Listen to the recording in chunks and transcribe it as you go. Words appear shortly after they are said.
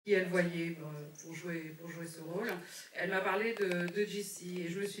qui elle voyait pour jouer ce rôle. Elle m'a parlé de Jesse et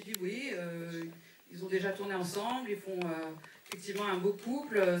je me suis dit oui, ils ont déjà tourné ensemble, ils font effectivement un beau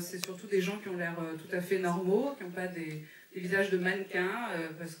couple, c'est surtout des gens qui ont l'air tout à fait normaux, qui n'ont pas des visages de mannequins,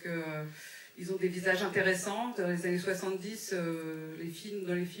 parce que ils ont des visages intéressants. Dans les années 70,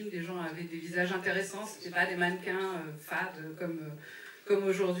 dans les films, des gens avaient des visages intéressants, ce n'étaient pas des mannequins fades comme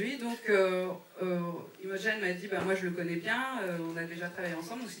aujourd'hui. Donc Imogen m'a dit moi je le connais bien, on a déjà travaillé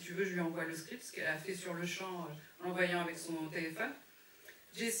ensemble, donc si tu veux je lui envoie le script, ce qu'elle a fait sur le champ en l'envoyant avec son téléphone.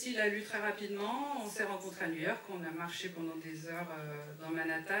 Jesse l'a lu très rapidement, on s'est rencontrés à New York, on a marché pendant des heures dans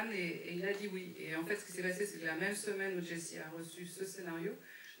Manhattan et il a dit oui. Et en fait ce qui s'est passé, c'est que la même semaine où Jesse a reçu ce scénario,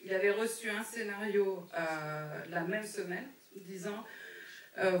 il avait reçu un scénario la même semaine disant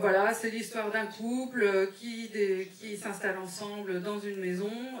voilà, c'est l'histoire d'un couple qui s'installe ensemble dans une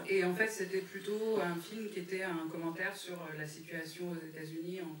maison. Et en fait, c'était plutôt un film qui était un commentaire sur la situation aux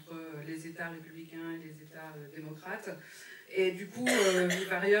États-Unis entre les États républicains et les États démocrates. Et du coup,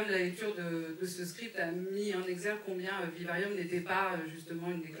 Vivarium, la lecture de ce script a mis en exergue combien Vivarium n'était pas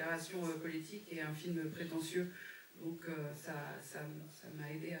justement une déclaration politique et un film prétentieux. Donc ça m'a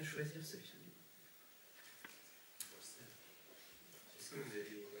aidé à choisir ce film. Est-ce que vous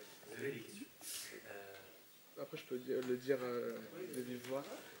avez des questions? Après, je peux le dire de vive voix.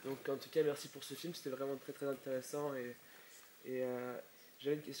 Donc, en tout cas, merci pour ce film. C'était vraiment très très intéressant. Et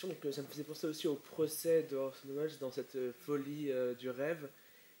j'avais une question. Donc, ça me faisait penser aussi au procès de Orson Welles dans cette folie du rêve.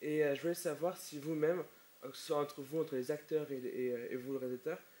 Et je voulais savoir si vous-même, que ce soit entre vous, entre les acteurs et vous, le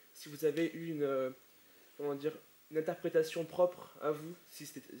réalisateur, si vous avez eu une interprétation propre à vous, si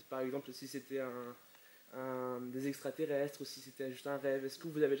par exemple, si c'était des extraterrestres ou si c'était juste un rêve. Est-ce que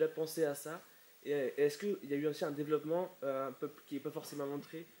vous avez déjà pensé à ça? Et est-ce qu'il y a eu aussi un développement un peu, qui n'est pas forcément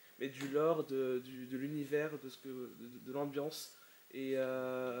montré, mais du lore, de l'univers, de l'ambiance et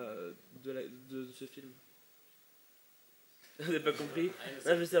de ce film? Vous n'avez pas compris?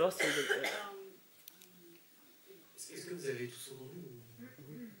 Là, je veux savoir si... Est-ce que vous avez tout entendu?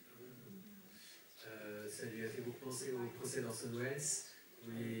 Ça lui a fait beaucoup penser au procès d'Orson Welles.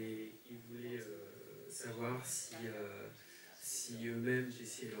 Il voulait savoir si eux-mêmes,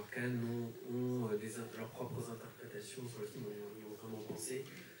 Jesse et Lorcan, ont leurs propres interprétations sur le film, ils ont vraiment pensé.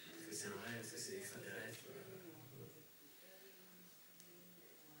 Est-ce que c'est un rêve? Est-ce que c'est extraterrestre?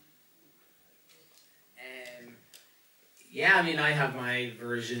 Yeah, I mean, I have my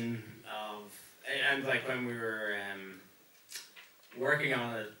version of, and like when we were working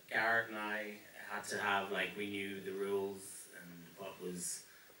on it, Garrett and I had to have, like, we knew the rules and what was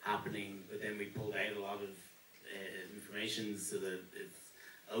happening, but then we pulled out a lot of information so that it's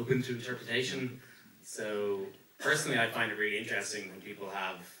open to interpretation. So personally, I find it really interesting when people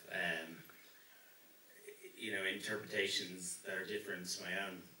have, you know, interpretations that are different to my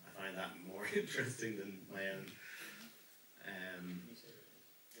own. I find that more interesting than my own.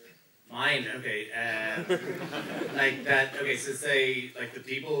 Mine, okay, like that, okay, so say, like the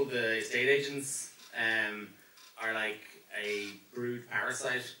people, the estate agents, are like a brood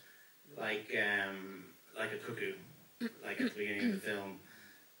parasite, like a cuckoo, like at the beginning of the film.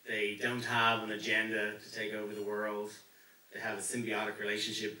 They don't have an agenda to take over the world. They have a symbiotic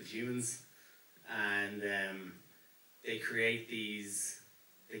relationship with humans, and they create these,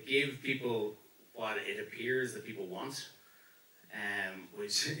 they give people what it appears that people want,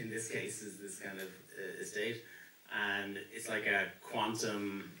 which in this case is this kind of estate, and it's like a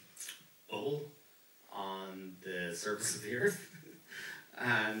quantum bubble on the surface of the earth,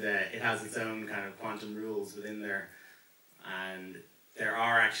 and it has its own kind of quantum rules within there, and there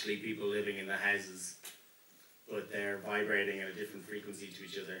are actually people living in the houses, but they're vibrating at a different frequency to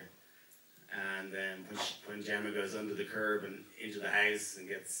each other, and then when Gemma goes under the curb and into the house and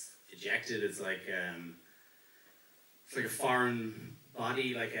gets ejected, it's like a foreign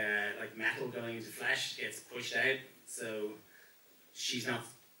body, like metal going into flesh, gets pushed out. So she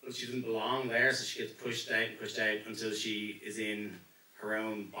doesn't belong there, so she gets pushed out until she is in her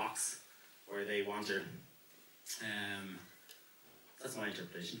own box where they want her. That's my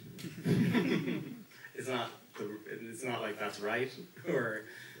interpretation. It's not like that's right, or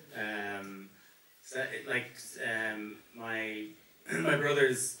my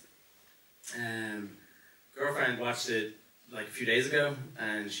brother's girlfriend watched it like a few days ago,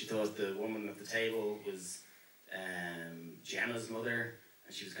 and she thought the woman at the table was Gemma's mother,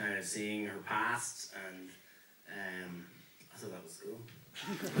 and she was kind of seeing her past, and I thought that was cool.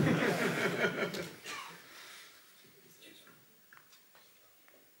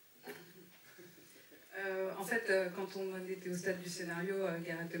 En fait, quand on était au stade du scénario,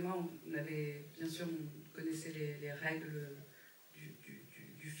 Garrett et moi, on avait, bien sûr, on connaissait les règles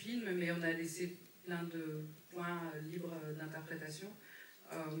du film, mais on a laissé plein de points libres d'interprétation.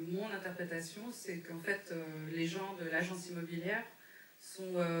 Mon interprétation, c'est qu'en fait, les gens de l'agence immobilière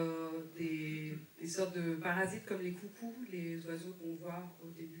sont des sortes de parasites comme les coucous, les oiseaux qu'on voit au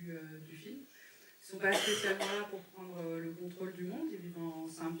début du film. Ils ne sont pas spécialement là pour prendre le contrôle du monde, ils vivent en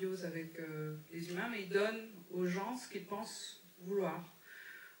symbiose avec les humains, mais ils donnent aux gens ce qu'ils pensent vouloir.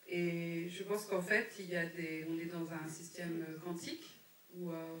 Et je pense qu'en fait, on est dans un système quantique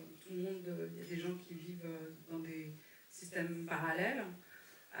où tout le monde, il y a des gens qui vivent dans des systèmes parallèles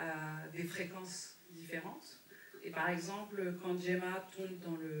à des fréquences différentes. Et par exemple, quand Gemma tombe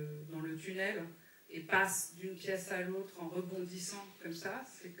dans le tunnel et passe d'une pièce à l'autre en rebondissant comme ça,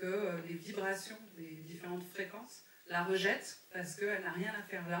 c'est que les vibrations des différentes fréquences la rejettent parce qu'elle n'a rien à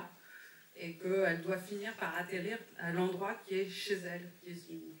faire là et qu'elle doit finir par atterrir à l'endroit qui est chez elle,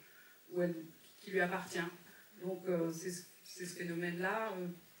 qui lui appartient. Donc c'est ce phénomène-là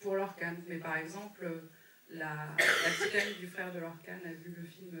pour Lorcan. Mais par exemple, la petite amie du frère de Lorcan a vu le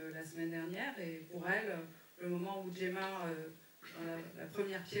film la semaine dernière et pour elle, le moment où Gemma, dans la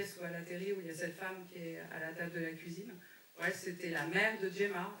première pièce où elle atterrit, où il y a cette femme qui est à la table de la cuisine, pour elle c'était la mère de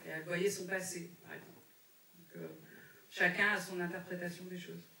Gemma et elle voyait son passé, par exemple. Donc, chacun a son interprétation des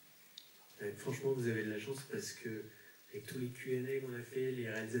choses. Franchement, vous avez de la chance parce que avec tous les Q&A qu'on a fait, les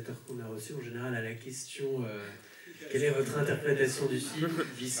réalisateurs qu'on a reçus, en général, à la question quelle est votre interprétation du film,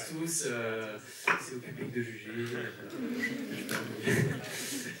 ils disent tous c'est au public de juger.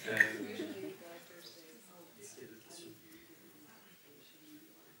 Est-ce qu'il y a d'autres questions?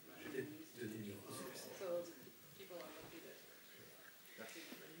 Je vais peut-être donner le micro.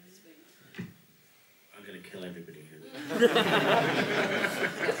 I'm going to kill everybody here.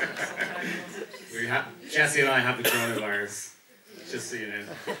 Jesse and I have the coronavirus, just so you know.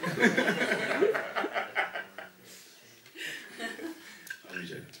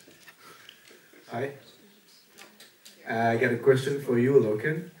 Hi. I got a question for you,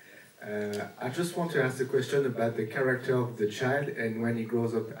 Lorcan. I just want to ask a question about the character of the child and when he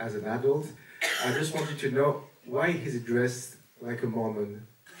grows up as an adult. I just wanted to know why he's dressed like a Mormon.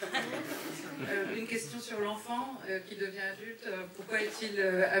 Une question sur l'enfant qui devient adulte. Pourquoi est-il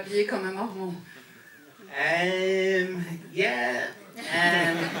habillé comme un mormon? Yeah.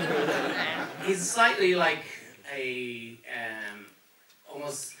 He's slightly like a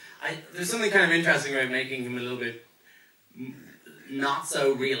almost. There's something kind of interesting about making him a little bit not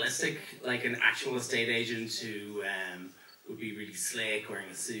so realistic, like an actual estate agent who would be really slick, wearing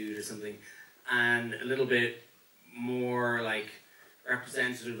a suit or something, and a little bit more like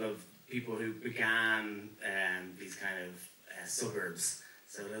representative of people who began these kind of suburbs,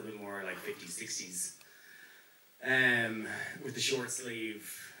 so a little bit more like 50s, 60s, with the short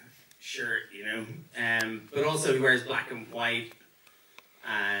sleeve shirt, you know, but also he wears black and white,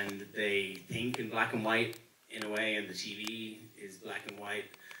 and they think in black and white in a way, and the TV is black and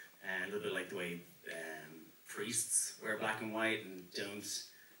white, and a little bit like the way priests wear black and white and don't,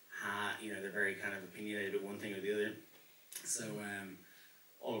 you know, they're very kind of opinionated about one thing or the other, so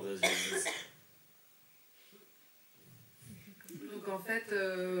all of those reasons. Donc en fait,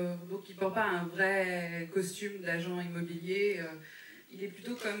 donc il ne porte pas un vrai costume d'agent immobilier, il est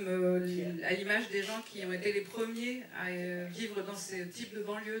plutôt comme à l'image des gens qui ont été les premiers à vivre dans ce type de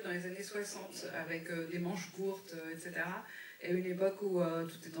banlieue dans les années 60, avec des manches courtes, etc. Et une époque où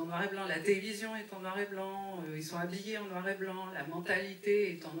tout est en noir et blanc, la télévision est en noir et blanc, ils sont habillés en noir et blanc, la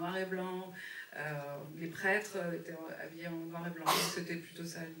mentalité est en noir et blanc, les prêtres étaient habillés en noir et blanc, c'était plutôt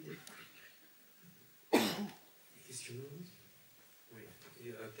ça l'idée. Des questions? Oui.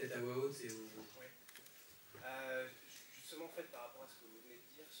 Peut-être à voix haute et au... Oui. Justement, en fait, par rapport à ce que vous venez de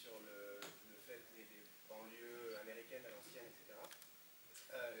dire sur le fait des banlieues américaines à l'ancienne, etc.,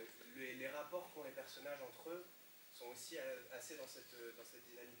 les rapports qu'ont les personnages entre eux sont aussi assez dans cette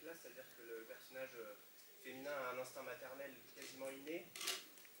dynamique-là, c'est-à-dire que le personnage féminin a un instinct maternel quasiment inné,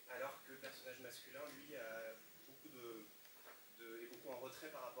 alors que le personnage masculin, lui, est beaucoup en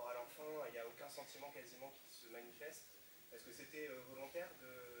retrait par rapport à l'enfant, il n'y a aucun sentiment quasiment qui se manifeste. Est-ce que c'était volontaire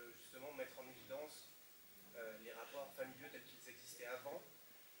de justement mettre en évidence les rapports familiaux tels qu'ils existaient avant,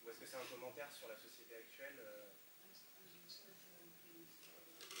 ou est-ce que c'est un commentaire sur la société actuelle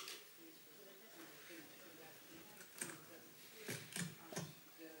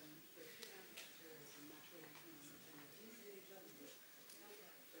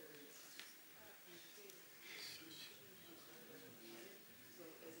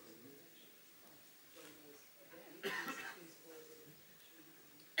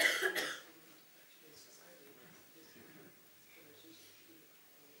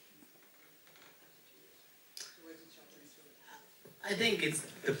I think it's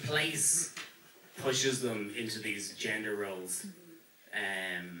the place pushes them into these gender roles,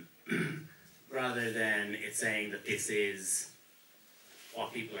 rather than it saying that this is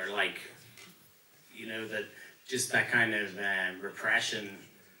what people are like. You know, that just that kind of repression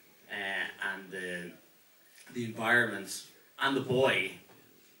and the environment and the boy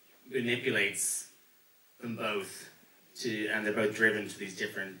manipulates them both and they're both driven to these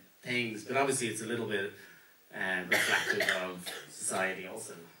different things. But obviously, it's a little bit reflective of society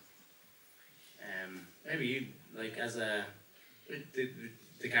also. Maybe you, like, as the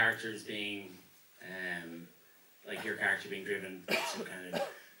characters being, like your character being driven to kind of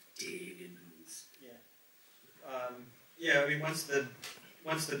dig and... Yeah, I mean, once the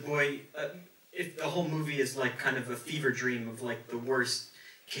boy, if the whole movie is like kind of a fever dream of like the worst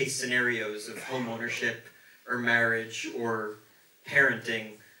case scenarios of home ownership or marriage or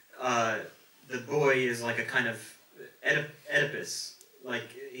parenting, the boy is like a kind of Oedipus.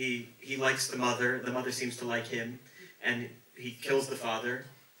 Like he likes the mother seems to like him, and he kills the father,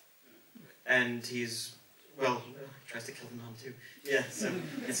 and he's, well, tries to kill the mom too. Yeah, so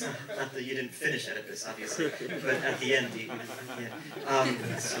it's not that you didn't finish Oedipus, obviously, but at the end,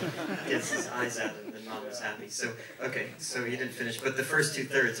 so he gets his eyes out and then mom was happy. So, okay, so he didn't finish, but the first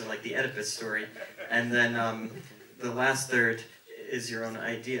 2/3 are like the Oedipus story, and then the last third is your own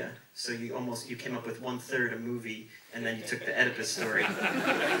idea. So you came up with 1/3 a movie, and then you took the Oedipus story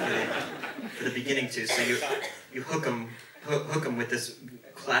for the beginning too. So you hook them with this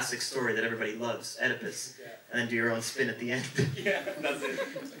classic story that everybody loves, Oedipus, and then do your own spin at the end. Yeah, that's it.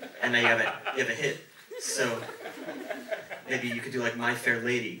 And then you have a hit. So maybe you could do like My Fair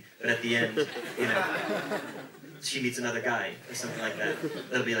Lady, but at the end, you know, she meets another guy or something like that.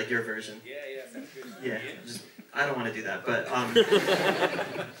 That'll be like your version. Yeah, sounds good. Yeah, I don't want to do that, but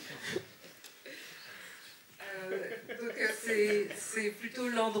donc c'est plutôt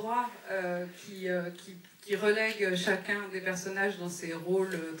l'endroit qui relègue chacun des personnages dans ces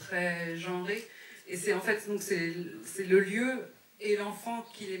rôles très genrés. Et c'est en fait donc c'est le lieu et l'enfant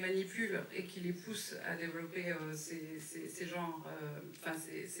qui les manipule et qui les pousse à développer ces genres, enfin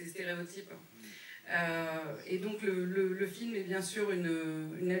ces stéréotypes. Et donc le film est bien sûr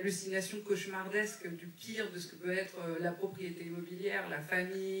une hallucination cauchemardesque du pire de ce que peut être la propriété immobilière, la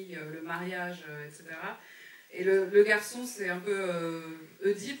famille, le mariage, etc. Et le garçon, c'est un peu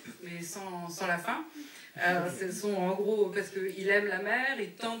Oedipe, mais sans la fin. Ce sont en gros, parce qu'il aime la mère,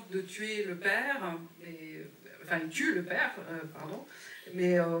 il tente de tuer le père, enfin il tue le père, pardon.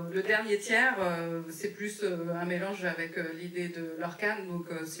 Mais le dernier tiers, c'est plus un mélange avec l'idée de Lorcan. Donc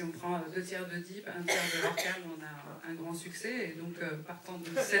si on prend 2 tiers d'Oedipe, 1 tiers de Lorcan, on a un grand succès. Et donc partant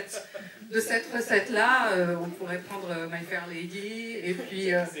de cette recette-là, on pourrait prendre My Fair Lady, et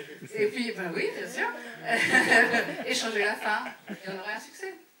puis ben oui, bien sûr, et changer la fin, et on aurait un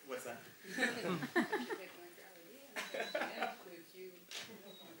succès. Ouais, ça.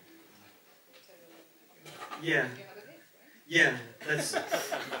 Yeah,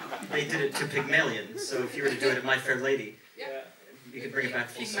 they did it to Pygmalion, so if you were to do it at My Fair Lady, you could bring it back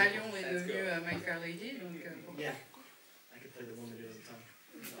full circle. Pygmalion est devenu My Fair Lady, donc... Yeah, I could play the woman who doesn't talk.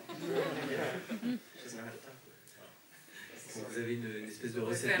 She doesn't know how to talk. Donc vous avez une espèce de On peut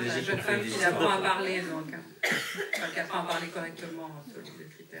recette faire la magique jeune pour femme créer des qui apprend à histoires. parler, donc, qui apprend à parler correctement selon les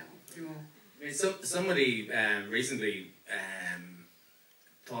critères du moment. I mean, somebody recently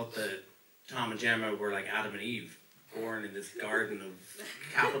thought that Tom and Gemma were like Adam and Eve, born in this garden of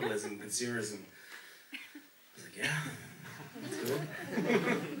capitalism, consumerism. I was like, yeah, that's cool.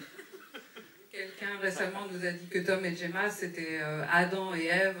 Quelqu'un récemment nous a dit que Tom et Gemma, c'était Adam et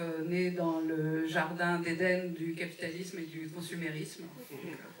Ève nés dans le jardin d'Éden du capitalisme et du consumérisme. On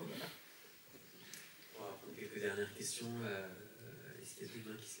va prendre quelques dernières questions. Est-ce qu'il y a des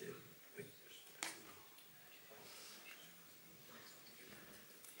mains qui se lèvent? Oui.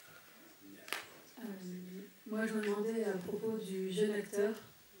 Moi, je me demandais à propos du jeune acteur,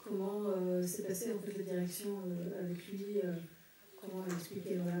 comment s'est passée en fait la direction avec lui, comment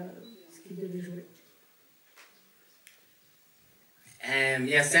expliquer voilà, ce qu'il devait jouer.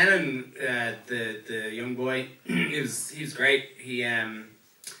 Yeah, Shannon, the young boy, he was great. He how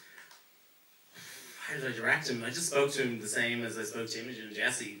did I direct him? I just spoke to him the same as I spoke to Imogen and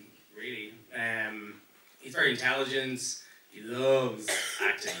Jesse. Really, he's very intelligent. He loves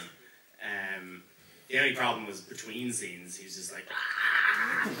acting. The only problem was between scenes. He was just like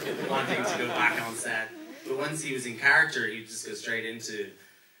wanting to go back on set. But once he was in character, he'd just go straight into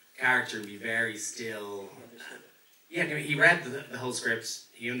character and be very still. Yeah, he read the whole script.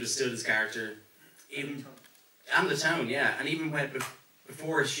 He understood his character, even and the tone. Yeah, and even when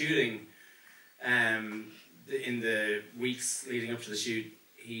before shooting, in the weeks leading up to the shoot,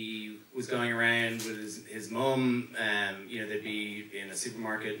 he was going around with his mum. You know, they'd be in a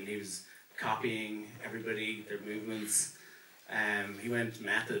supermarket, and he was copying everybody, their movements. He went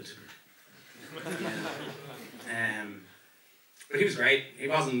method. But he was great. He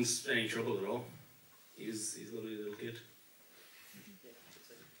wasn't any trouble at all. He's a lovely little kid.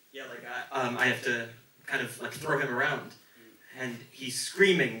 Yeah, like I have to kind of like throw him around, and he's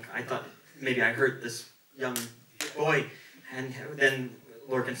screaming. I thought maybe I hurt this young boy, and then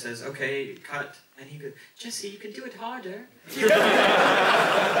Lorcan says, "Okay, cut," and he goes, "Jesse, you can do it harder." He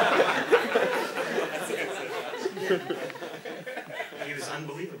was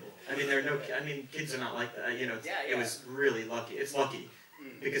unbelievable. I mean, kids are not like that. You know, it was really lucky. It's lucky.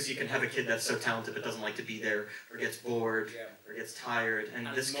 Because you can have a kid that's so talented but doesn't like to be there, or gets bored, or gets tired. And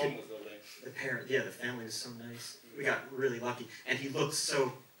this kid, the family was so nice. We got really lucky. And he looks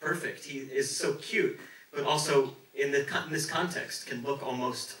so perfect. He is so cute, but also in this context can look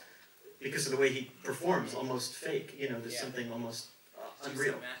almost, because of the way he performs, almost fake. You know, there's something almost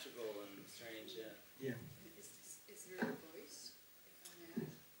unreal. So magical and strange, yeah. Is there a voice?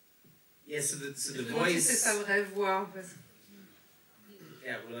 Yeah, so the voice... C'est sa vraie voix.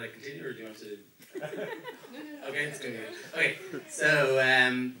 Yeah, will I continue, or do you want to... No. Okay, it's good. Okay, so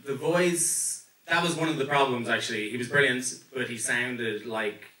the voice, that was one of the problems, actually. He was brilliant, but he sounded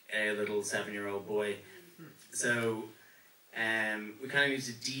like a little 7-year-old boy. So we kind of need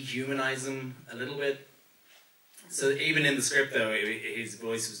to dehumanize him a little bit. So even in the script, though, his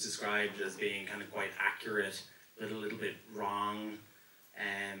voice was described as being kind of quite accurate, but a little bit wrong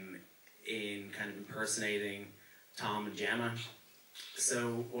in kind of impersonating Tom and Gemma.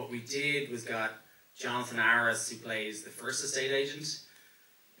 So what we did was got Jonathan Aris, who plays the first estate agent.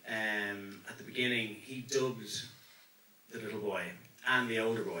 At the beginning, he dubbed the little boy and the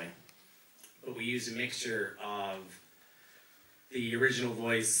older boy. But we used a mixture of the original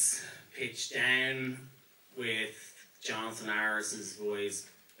voice pitched down with Jonathan Aris's voice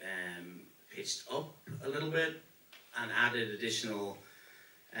pitched up a little bit, and added additional,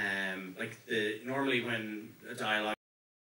 normally when a dialogue